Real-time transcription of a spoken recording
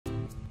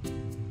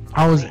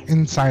I was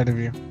inside of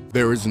you.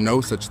 There is no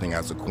such thing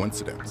as a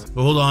coincidence.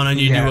 But hold on, I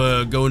need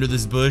to go into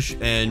this bush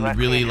and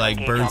really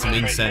like burn some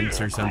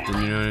incense or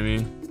something, you know what I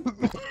mean?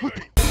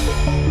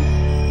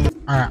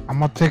 Alright, I'm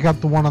gonna take out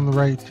the one on the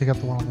right, take out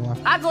the one on the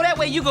left. I go that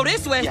way, you go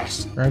this way.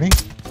 Yes. Ready?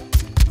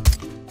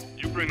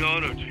 You bring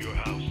honor to your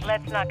house.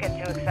 Let's not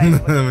get too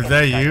excited. Was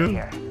that you?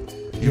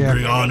 You Yeah.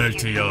 bring honor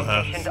to your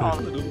house.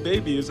 Little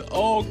baby is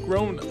all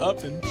grown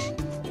up and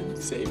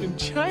saving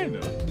China.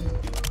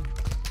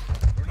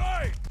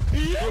 Grenade!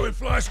 Throw it,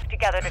 flash!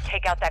 Together to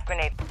take out that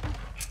grenade.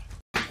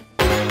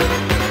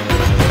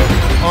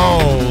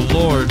 Oh,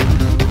 Lord.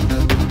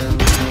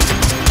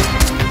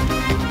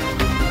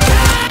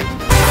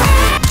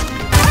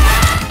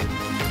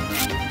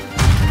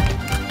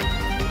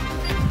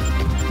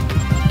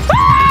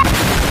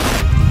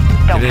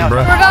 Get in,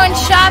 bro. We're going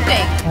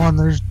shopping. Oh, and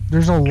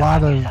there's a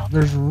lot of,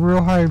 there's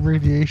real high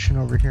radiation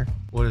over here.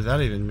 What does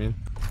that even mean?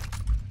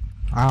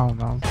 I don't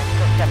know.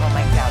 Several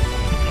mics out.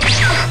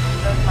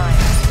 Those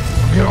mines.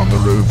 Get on the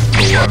roof,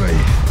 no worry.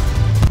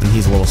 And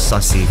he's a little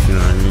sussy, if you know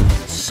what I mean.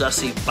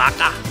 Sussy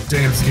baka.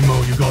 Damn,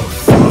 Zemo, you got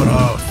thrown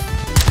off.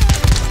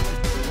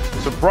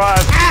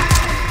 Surprise!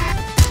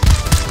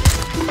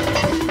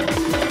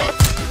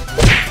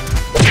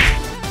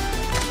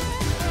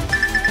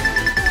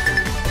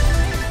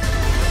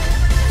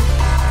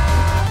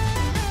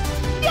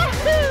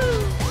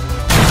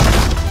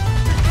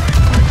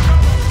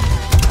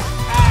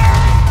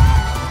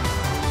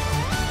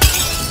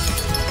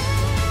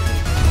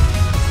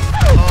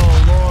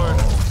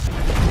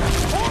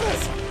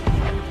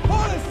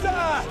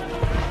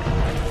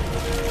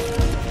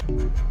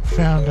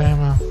 Found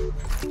ammo.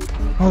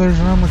 Oh, there's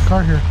an armored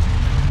car here.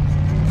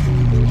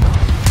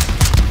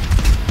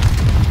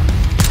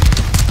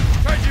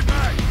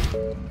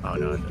 Oh,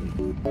 no, it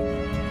didn't.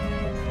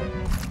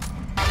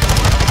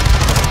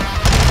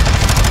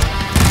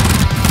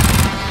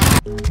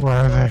 Where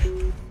are they?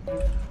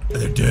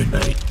 They're dead,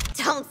 mate.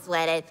 Don't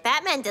sweat it.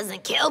 Batman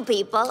doesn't kill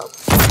people.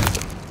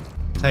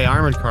 Hey,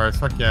 armored cars,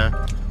 fuck yeah.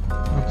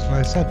 That's what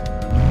I said.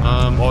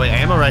 Oh, wait,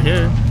 ammo right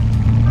here.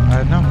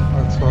 I know.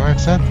 That's what I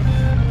said.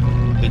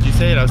 Did you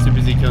say it? I was too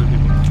busy killing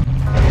people.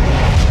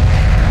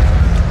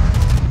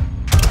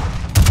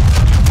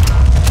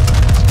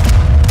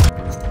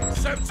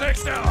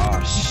 Semtex now!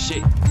 Oh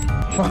shit.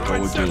 Fuck.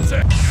 Going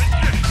Semtex!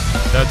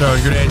 They're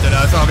throwing grenades at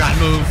us. Oh, God,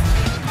 move.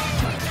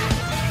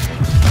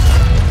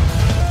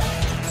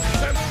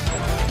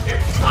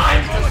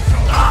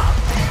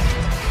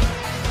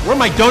 Where's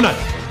my donut?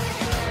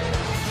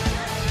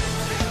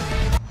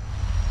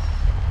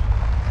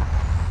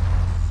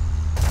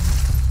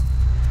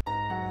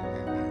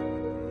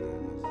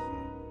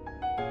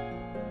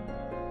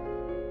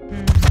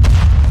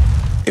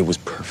 It was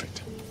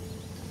perfect.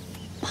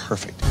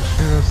 Perfect.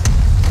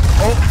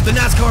 Oh, the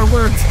NASCAR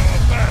worked.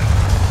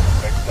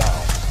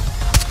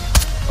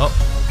 Oh,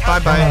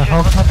 bye-bye. He's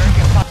already dead.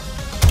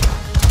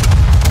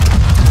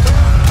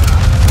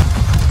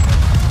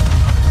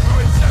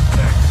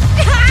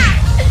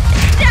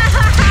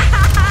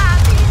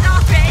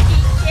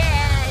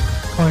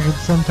 Like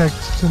it's Semtex.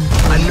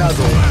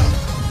 Another one.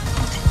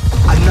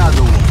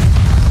 Another one.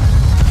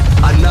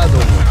 Another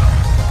one.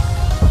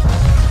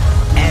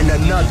 And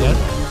another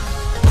one.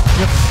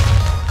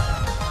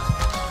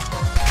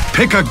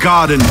 Pick a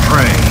god and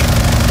pray.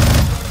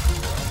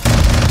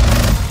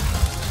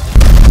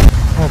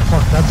 Oh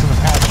fuck, that's an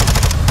Apache.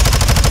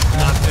 I'm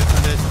not fit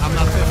for this. I'm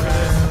not fit for this.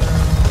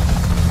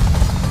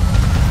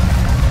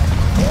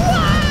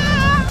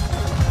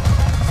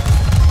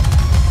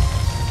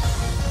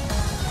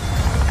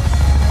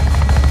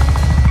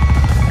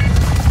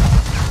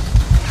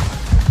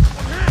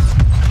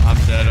 I'm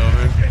dead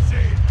over.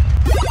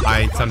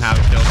 I somehow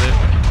killed it,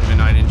 even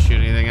though I didn't shoot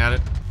anything at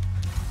it.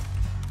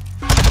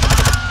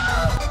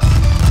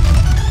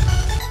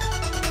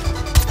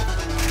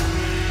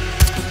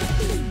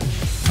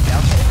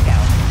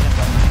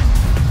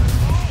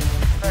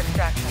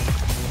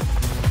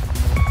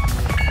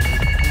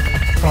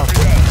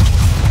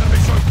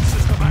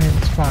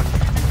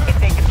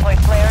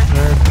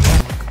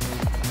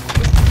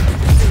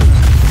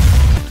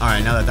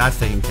 Alright, now that that's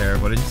taken care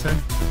of, what did you say?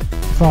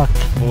 Fuck.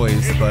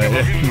 Boys, but... Oh.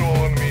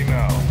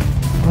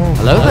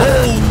 Hello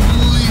there.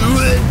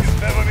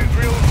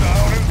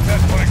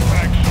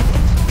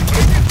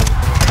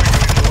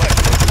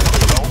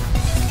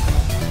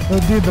 Oh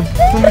dude, the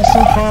thing is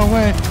so far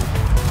away.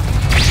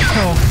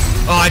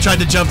 Oh, I tried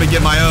to jump and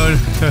get my own.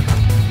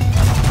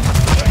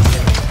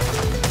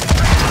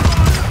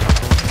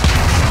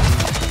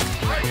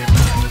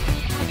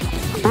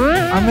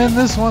 I'm in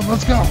this one,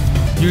 let's go.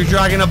 You're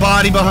dragging a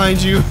body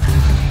behind you.